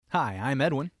Hi, I'm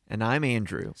Edwin. And I'm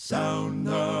Andrew. Sound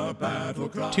the battle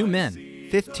cry. 2 men,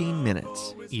 15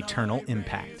 minutes. eternal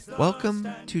impact. Welcome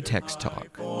to Text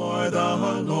Talk. For the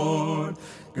Lord,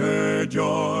 gird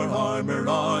your armor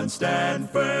on, stand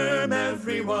firm,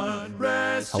 everyone.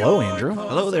 Rest Hello, your Andrew.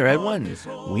 Hello there, Edwin.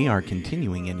 We are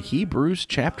continuing in Hebrews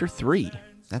chapter 3.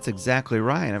 That's exactly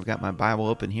right. I've got my Bible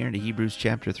open here into Hebrews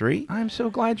chapter 3. I'm so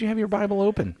glad you have your Bible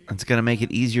open. It's going to make it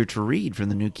easier to read from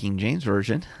the New King James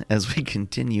Version as we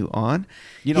continue on.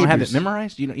 You don't have it Hebrews-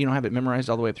 memorized? You don't have it memorized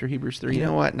all the way up through Hebrews 3 You yet?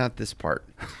 know what? Not this part.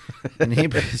 In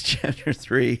Hebrews chapter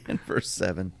 3 and verse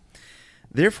 7.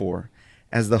 Therefore,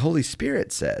 as the Holy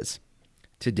Spirit says,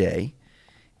 today,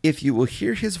 if you will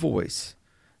hear his voice,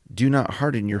 do not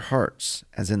harden your hearts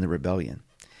as in the rebellion,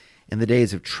 in the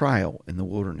days of trial in the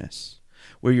wilderness,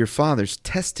 where your fathers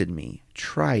tested me,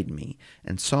 tried me,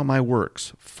 and saw my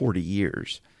works 40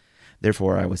 years.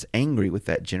 Therefore I was angry with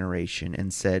that generation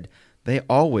and said, they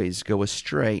always go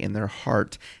astray in their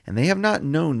heart, and they have not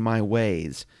known my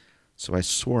ways. So I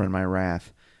swore in my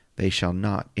wrath, they shall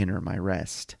not enter my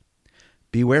rest.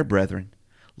 Beware, brethren,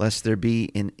 lest there be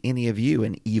in any of you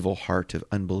an evil heart of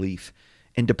unbelief,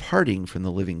 in departing from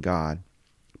the living God.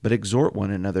 But exhort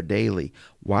one another daily,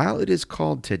 while it is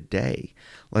called today,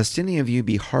 lest any of you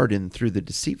be hardened through the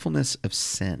deceitfulness of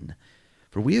sin.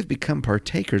 For we have become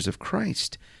partakers of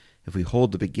Christ, if we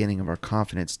hold the beginning of our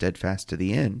confidence steadfast to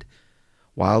the end.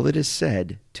 While it is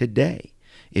said, today,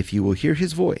 if you will hear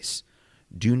his voice,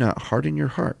 do not harden your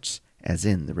hearts as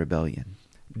in the rebellion.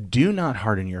 Do not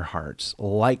harden your hearts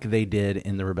like they did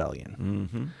in the rebellion.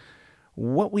 Mm-hmm.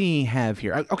 What we have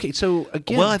here... Okay, so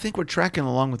again... Well, I think we're tracking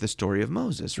along with the story of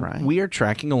Moses, right? We are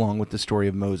tracking along with the story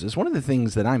of Moses. One of the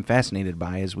things that I'm fascinated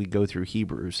by as we go through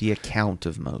Hebrews The account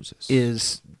of Moses.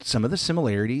 is some of the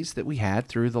similarities that we had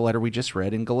through the letter we just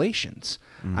read in Galatians.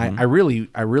 I really,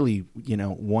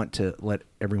 want to let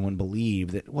everyone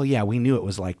believe that, well, yeah, we knew it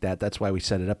was like that. That's why we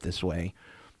set it up this way.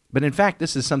 But in fact,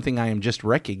 this is something I am just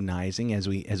recognizing as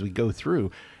we go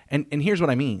through. And here's what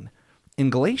I mean. In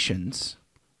Galatians,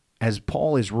 as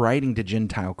Paul is writing to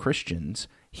Gentile Christians,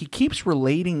 he keeps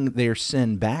relating their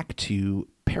sin back to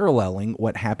paralleling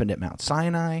what happened at Mount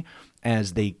Sinai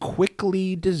as they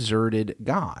quickly deserted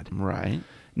God. Right.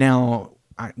 Now,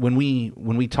 when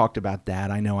we talked about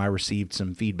that, I know I received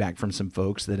some feedback from some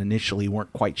folks that initially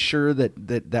weren't quite sure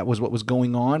that was what was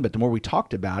going on, but the more we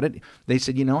talked about it, they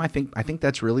said, I think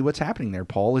that's really what's happening there.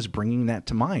 Paul is bringing that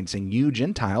to mind, saying, you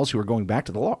Gentiles who are going back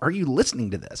to the law, are you listening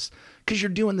to this? Because you're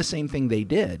doing the same thing they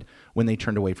did when they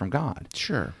turned away from God.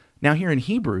 Sure. Now here in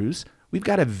Hebrews, we've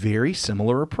got a very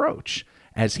similar approach.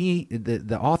 As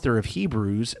the author of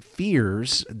Hebrews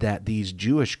fears that these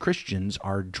Jewish Christians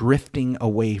are drifting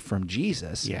away from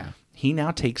Jesus, he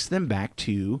now takes them back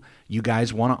to, you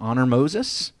guys want to honor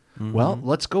Moses? Mm-hmm. Well,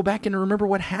 let's go back and remember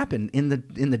what happened in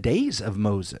the days of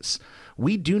Moses.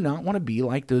 We do not want to be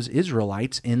like those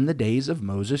Israelites in the days of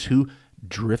Moses who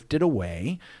drifted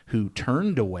away, who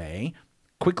turned away,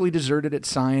 quickly deserted at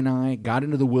Sinai, got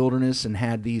into the wilderness and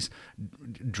had these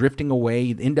drifting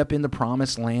away, end up in the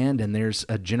promised land, and there's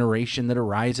a generation that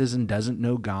arises and doesn't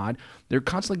know God. They're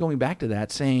constantly going back to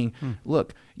that, saying,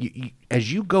 look,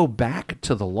 as you go back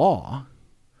to the law,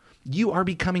 you are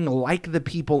becoming like the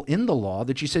people in the law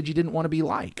that you said you didn't want to be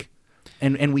like.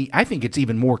 And I think it's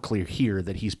even more clear here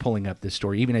that he's pulling up this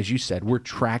story. Even as you said, we're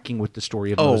tracking with the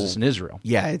story of Moses and Israel.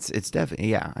 Yeah, it's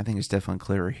definitely, I think it's definitely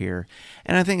clearer here.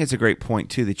 And I think it's a great point,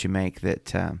 too, that you make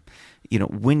that,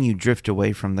 when you drift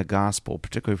away from the gospel,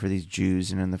 particularly for these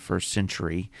Jews and in the first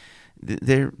century,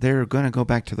 they're going to go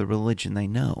back to the religion they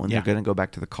know, and they're going to go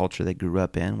back to the culture they grew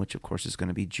up in, which, of course, is going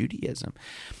to be Judaism.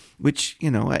 Which,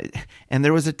 and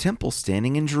there was a temple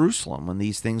standing in Jerusalem when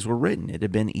these things were written. It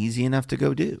had been easy enough to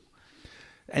go do.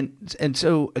 And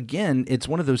so, again, it's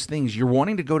one of those things, you're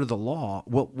wanting to go to the law,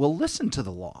 well, listen to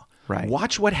the law. Right.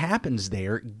 Watch what happens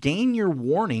there, gain your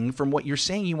warning from what you're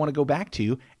saying you want to go back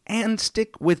to, and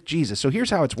stick with Jesus. So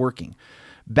here's how it's working.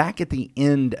 Back at the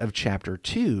end of chapter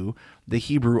 2, the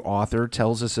Hebrew author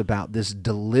tells us about this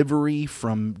delivery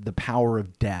from the power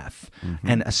of death,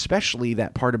 and especially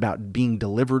that part about being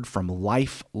delivered from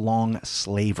lifelong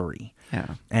slavery.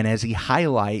 Yeah. And as he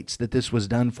highlights that this was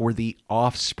done for the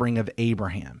offspring of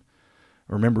Abraham.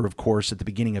 Remember, of course, at the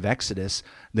beginning of Exodus,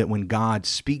 that when God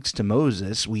speaks to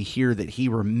Moses, we hear that he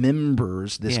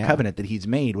remembers this covenant that he's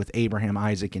made with Abraham,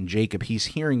 Isaac, and Jacob. He's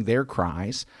hearing their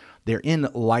cries. They're in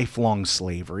lifelong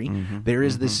slavery. There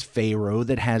is this Pharaoh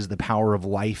that has the power of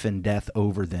life and death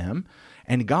over them.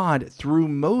 And God, through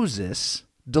Moses,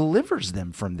 delivers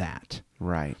them from that.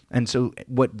 Right. And so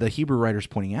what the Hebrew writer's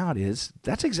pointing out is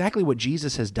that's exactly what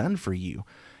Jesus has done for you.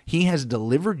 He has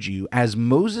delivered you as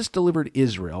Moses delivered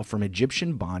Israel from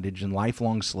Egyptian bondage and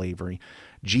lifelong slavery.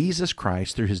 Jesus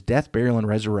Christ, through his death, burial, and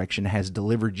resurrection, has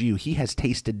delivered you. He has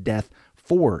tasted death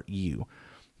for you.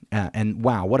 And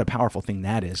wow, what a powerful thing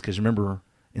that is. Because remember,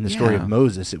 in the story of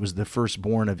Moses, it was the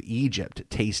firstborn of Egypt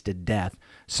tasted death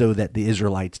so that the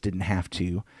Israelites didn't have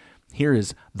to. Here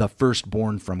is the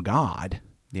firstborn from God.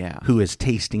 Yeah. Who is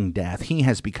tasting death. He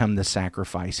has become the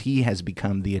sacrifice. He has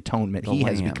become the atonement. He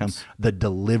has become the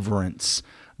deliverance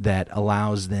that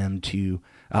allows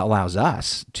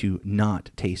us to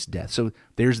not taste death. So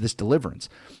there's this deliverance.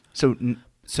 So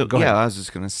go ahead. I was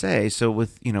just going to say, so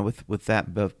with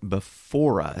that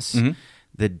before us,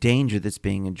 the danger that's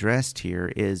being addressed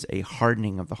here is a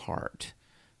hardening of the heart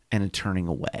and a turning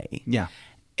away. Yeah.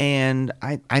 And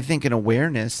I think an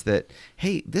awareness that,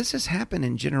 hey, this has happened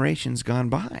in generations gone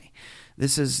by.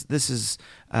 This is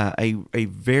a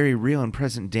very real and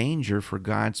present danger for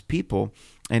God's people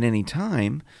at any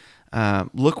time.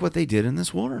 Look what they did in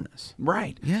this wilderness.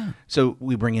 Right. Yeah. So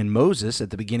we bring in Moses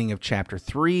at the beginning of chapter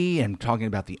 3 and talking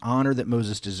about the honor that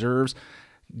Moses deserves.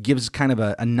 Gives kind of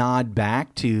a nod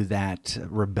back to that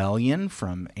rebellion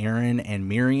from Aaron and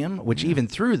Miriam, which even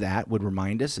through that would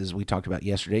remind us, as we talked about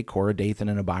yesterday, Korah, Dathan,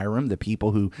 and Abiram, the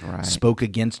people who spoke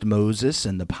against Moses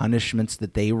and the punishments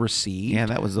that they received. Yeah,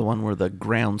 that was the one where the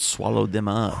ground swallowed them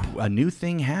up. A new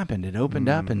thing happened. It opened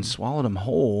up and swallowed them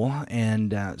whole.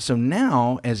 And so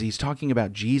now, as he's talking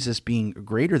about Jesus being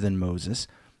greater than Moses,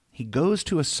 he goes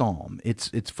to a psalm.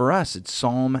 It's for us, it's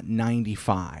Psalm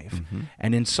 95.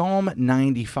 And in Psalm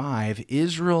 95,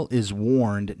 Israel is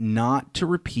warned not to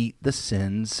repeat the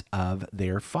sins of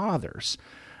their fathers.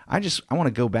 I want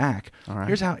to go back. All right.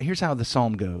 Here's how the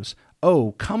psalm goes.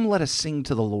 Oh, come, let us sing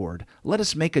to the Lord. Let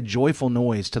us make a joyful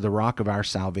noise to the rock of our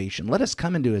salvation. Let us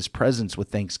come into his presence with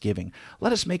thanksgiving.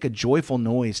 Let us make a joyful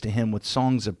noise to him with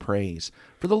songs of praise.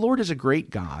 For the Lord is a great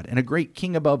God and a great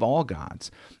King above all gods.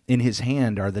 In his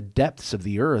hand are the depths of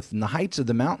the earth, and the heights of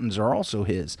the mountains are also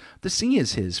his. The sea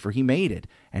is his, for he made it,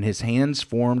 and his hands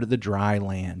formed the dry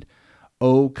land.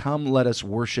 Oh, come, let us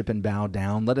worship and bow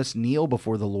down. Let us kneel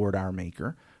before the Lord our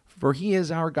Maker, for he is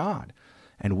our God.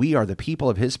 And we are the people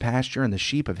of his pasture and the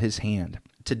sheep of his hand.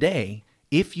 Today,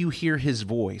 if you hear his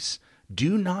voice,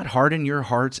 do not harden your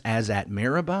hearts as at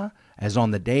Meribah, as on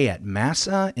the day at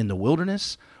Massah in the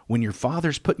wilderness, when your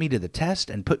fathers put me to the test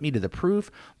and put me to the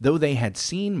proof, though they had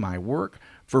seen my work.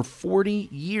 For 40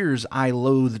 years I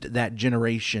loathed that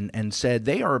generation and said,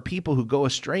 they are a people who go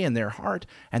astray in their heart,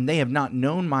 and they have not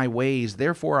known my ways.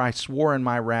 Therefore I swore in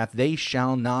my wrath, they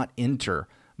shall not enter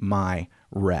my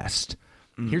rest.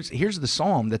 Here's the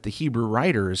psalm that the Hebrew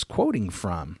writer is quoting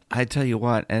from. I tell you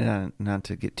what, and not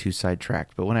to get too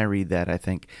sidetracked, but when I read that, I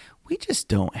think we just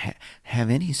don't have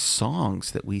any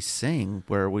songs that we sing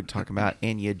where we talk about,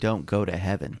 and you don't go to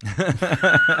heaven.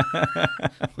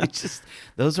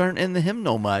 Those aren't in the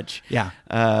hymnal much. Yeah.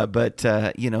 But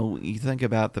you think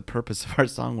about the purpose of our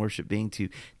song worship being to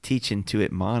teach and to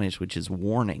admonish, which is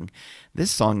warning.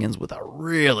 This song ends with a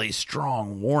really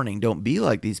strong warning. Don't be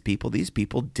like these people. These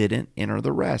people didn't enter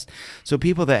the rest. So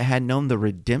people that had known the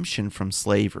redemption from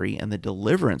slavery and the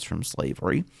deliverance from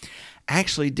slavery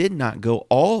actually did not go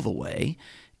all the way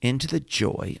into the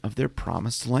joy of their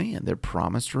promised land, their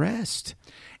promised rest.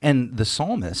 And the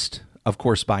psalmist, of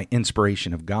course, by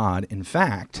inspiration of God, in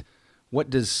fact, what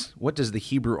does the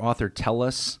Hebrew author tell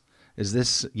us? Is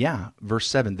this, verse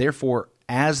 7, therefore,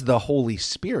 as the Holy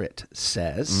Spirit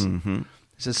says, it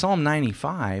says Psalm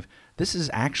 95, this is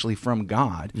actually from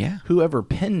God. Yeah. Whoever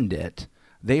penned it,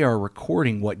 they are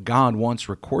recording what God wants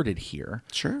recorded here.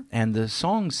 Sure. And the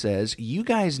song says, you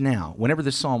guys now, whenever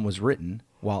this psalm was written,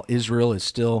 while Israel is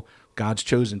still God's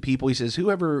chosen people, he says,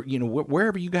 whoever,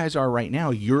 wherever you guys are right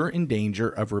now, you're in danger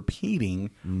of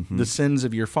repeating the sins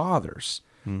of your fathers.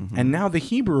 And now the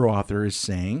Hebrew author is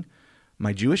saying,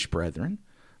 my Jewish brethren,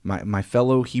 my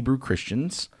fellow Hebrew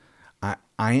Christians,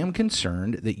 I am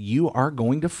concerned that you are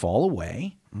going to fall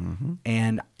away.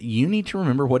 And you need to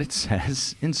remember what it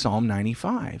says in Psalm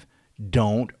 95.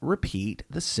 Don't repeat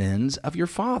the sins of your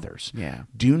fathers. Yeah.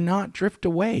 Do not drift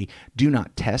away. Do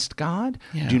not test God.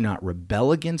 Yeah. Do not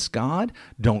rebel against God.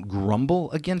 Don't grumble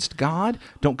against God.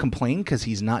 Don't complain because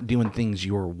he's not doing things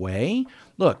your way.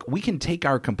 Look, we can take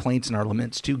our complaints and our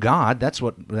laments to God. That's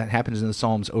what that happens in the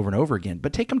Psalms over and over again.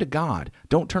 But take them to God.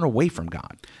 Don't turn away from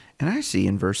God. And I see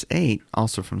in verse 8,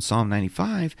 also from Psalm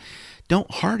 95,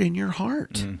 don't harden your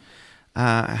heart.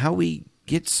 How we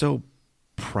get so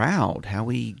proud, how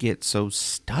we get so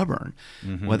stubborn,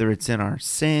 whether it's in our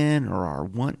sin or our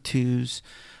want-tos.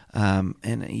 I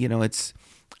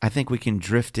think we can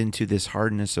drift into this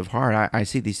hardness of heart. I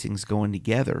see these things going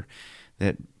together.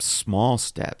 that small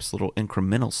steps, little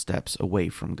incremental steps away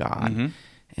from God.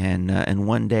 And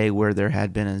one day where there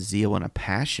had been a zeal and a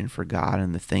passion for God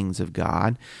and the things of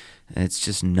God, it's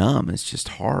just numb. It's just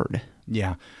hard.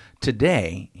 Yeah.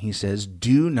 Today, he says,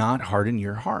 do not harden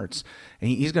your hearts.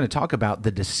 And he's going to talk about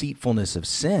the deceitfulness of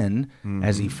sin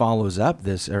as he follows up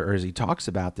this, or as he talks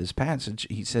about this passage.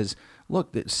 He says,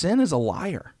 look, that sin is a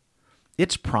liar.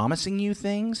 It's promising you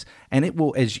things, and it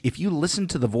will, if you listen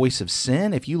to the voice of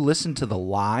sin, if you listen to the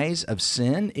lies of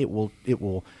sin, it will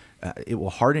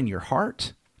harden your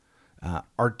heart.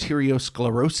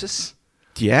 Arteriosclerosis.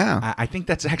 Yeah. I think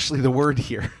that's actually the word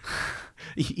here.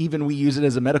 Even we use it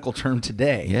as a medical term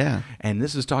today. Yeah. And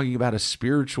this is talking about a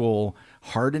spiritual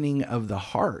hardening of the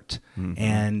heart.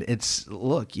 And it's,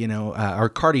 look, our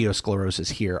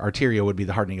cardiosclerosis here, arterio would be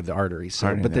the hardening of the arteries.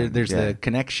 So, but there's the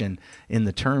connection in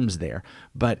the terms there.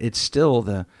 But it's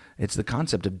still it's the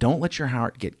concept of don't let your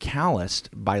heart get calloused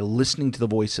by listening to the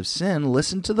voice of sin.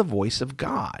 Listen to the voice of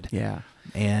God. Yeah.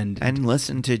 And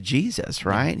listen to Jesus,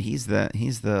 right? He's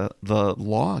the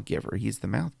lawgiver. He's the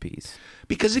mouthpiece.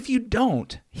 Because if you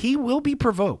don't, he will be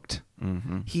provoked.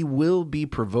 He will be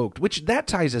provoked, which that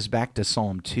ties us back to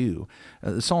Psalm 2.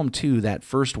 Psalm 2, that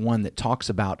first one that talks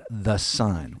about the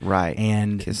Son. Right.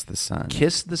 And kiss the Son.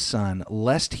 Kiss the Son,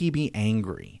 lest he be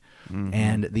angry.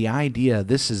 And the idea,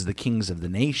 this is the kings of the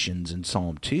nations in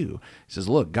Psalm 2. He says,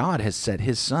 look, God has set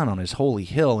his Son on his holy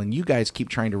hill, and you guys keep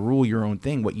trying to rule your own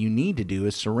thing. What you need to do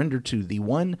is surrender to the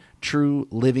one true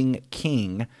living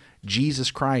King,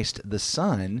 Jesus Christ, the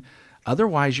Son.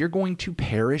 Otherwise, you're going to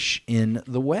perish in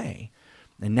the way.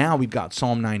 And now we've got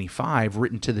Psalm 95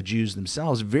 written to the Jews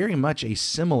themselves, very much a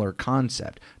similar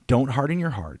concept. Don't harden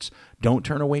your hearts. Don't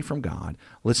turn away from God.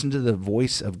 Listen to the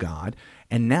voice of God.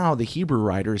 And now the Hebrew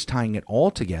writer is tying it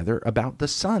all together about the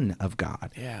Son of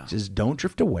God. Yeah. He says, don't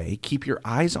drift away. Keep your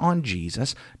eyes on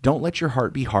Jesus. Don't let your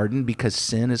heart be hardened because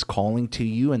sin is calling to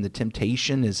you and the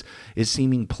temptation is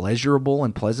seeming pleasurable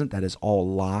and pleasant. That is all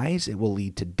lies. It will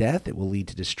lead to death. It will lead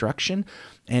to destruction.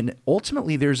 And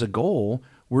ultimately, there's a goal.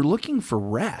 We're looking for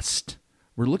rest.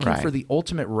 We're looking for the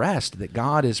ultimate rest that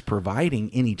God is providing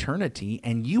in eternity,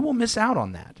 and you will miss out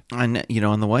on that. And,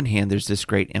 on the one hand, there's this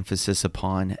great emphasis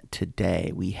upon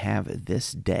today. We have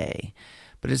this day.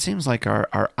 But it seems like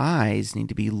our eyes need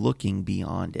to be looking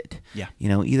beyond it. Yeah.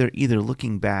 Either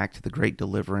looking back to the great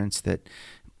deliverance that,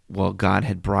 God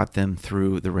had brought them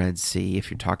through the Red Sea. If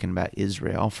you're talking about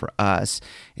Israel, for us,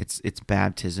 it's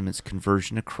baptism, it's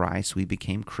conversion to Christ. We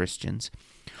became Christians.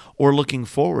 Or looking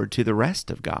forward to the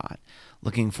rest of God,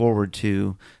 looking forward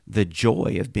to the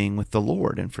joy of being with the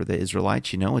Lord. And for the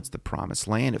Israelites, it's the promised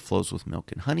land. It flows with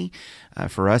milk and honey.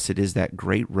 For us, it is that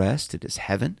great rest. It is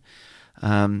heaven.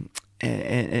 But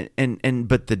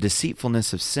the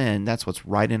deceitfulness of sin, that's what's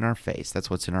right in our face.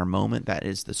 That's what's in our moment. That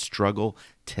is the struggle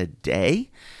today.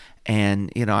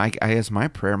 And, I guess my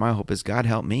prayer, my hope is God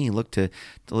help me look to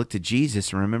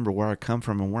Jesus and remember where I come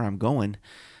from and where I'm going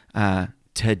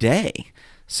today,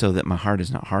 so that my heart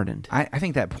is not hardened. I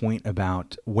think that point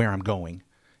about where I'm going,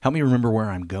 help me remember where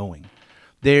I'm going.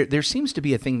 There seems to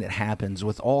be a thing that happens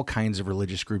with all kinds of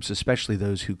religious groups, especially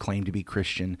those who claim to be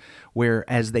Christian, where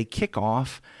as they kick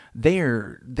off, they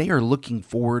are looking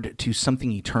forward to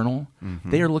something eternal.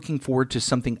 They are looking forward to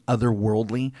something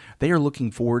otherworldly. They are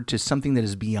looking forward to something that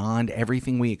is beyond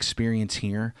everything we experience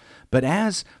here. But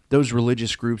as those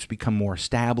religious groups become more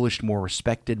established, more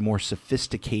respected, more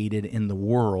sophisticated in the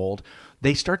world,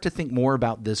 they start to think more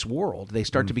about this world. They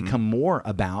start to become more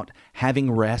about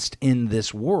having rest in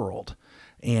this world.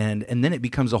 And then it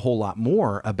becomes a whole lot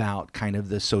more about kind of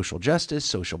the social justice,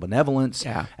 social benevolence,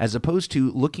 as opposed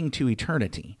to looking to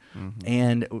eternity.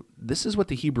 And this is what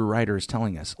the Hebrew writer is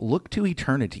telling us. Look to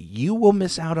eternity. You will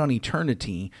miss out on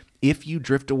eternity if you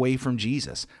drift away from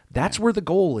Jesus. That's where the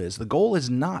goal is. The goal is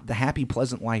not the happy,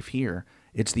 pleasant life here.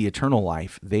 It's the eternal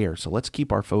life there. So let's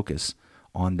keep our focus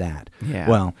on that. Yeah.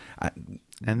 Well,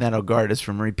 and that'll guard us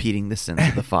from repeating the sins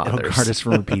of the fathers. It'll guard us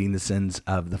from repeating the sins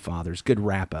of the fathers. Good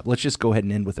wrap up. Let's just go ahead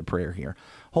and end with a prayer here.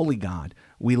 Holy God,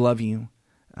 we love you.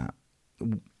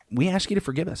 We ask you to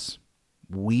forgive us.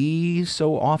 We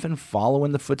so often follow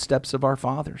in the footsteps of our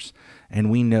fathers,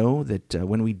 and we know that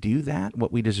when we do that,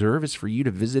 what we deserve is for you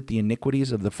to visit the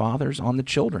iniquities of the fathers on the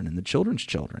children and the children's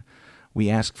children. We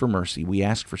ask for mercy. We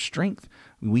ask for strength.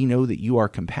 We know that you are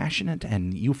compassionate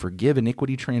and you forgive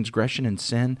iniquity, transgression, and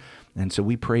sin. And so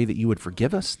we pray that you would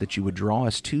forgive us, that you would draw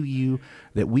us to you,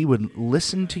 that we would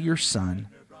listen to your Son,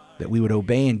 that we would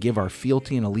obey and give our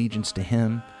fealty and allegiance to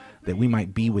him, that we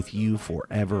might be with you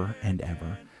forever and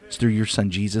ever. It's through your Son,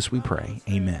 Jesus, we pray.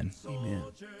 Amen. Amen.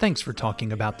 Thanks for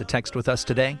talking about the text with us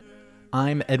today.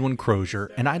 I'm Edwin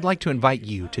Crozier, and I'd like to invite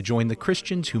you to join the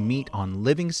Christians who meet on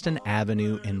Livingston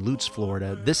Avenue in Lutz,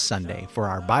 Florida this Sunday for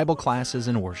our Bible classes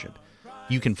and worship.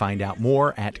 You can find out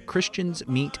more at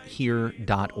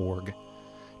christiansmeethere.org.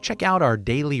 Check out our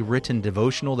daily written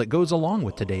devotional that goes along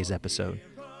with today's episode.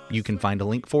 You can find a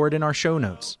link for it in our show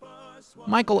notes.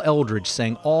 Michael Eldridge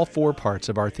sang all 4 parts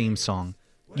of our theme song.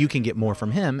 You can get more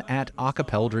from him at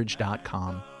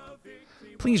acapeldridge.com.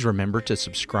 Please remember to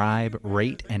subscribe,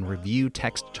 rate, and review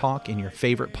Text Talk in your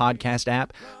favorite podcast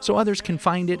app so others can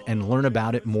find it and learn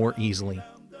about it more easily.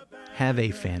 Have a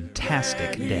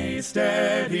fantastic day.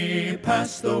 Steady,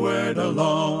 pass the word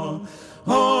along.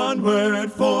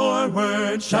 Onward,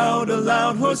 forward, shout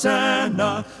aloud,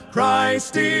 Hosanna.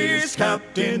 Christ is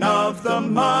captain of the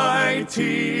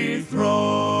mighty throne.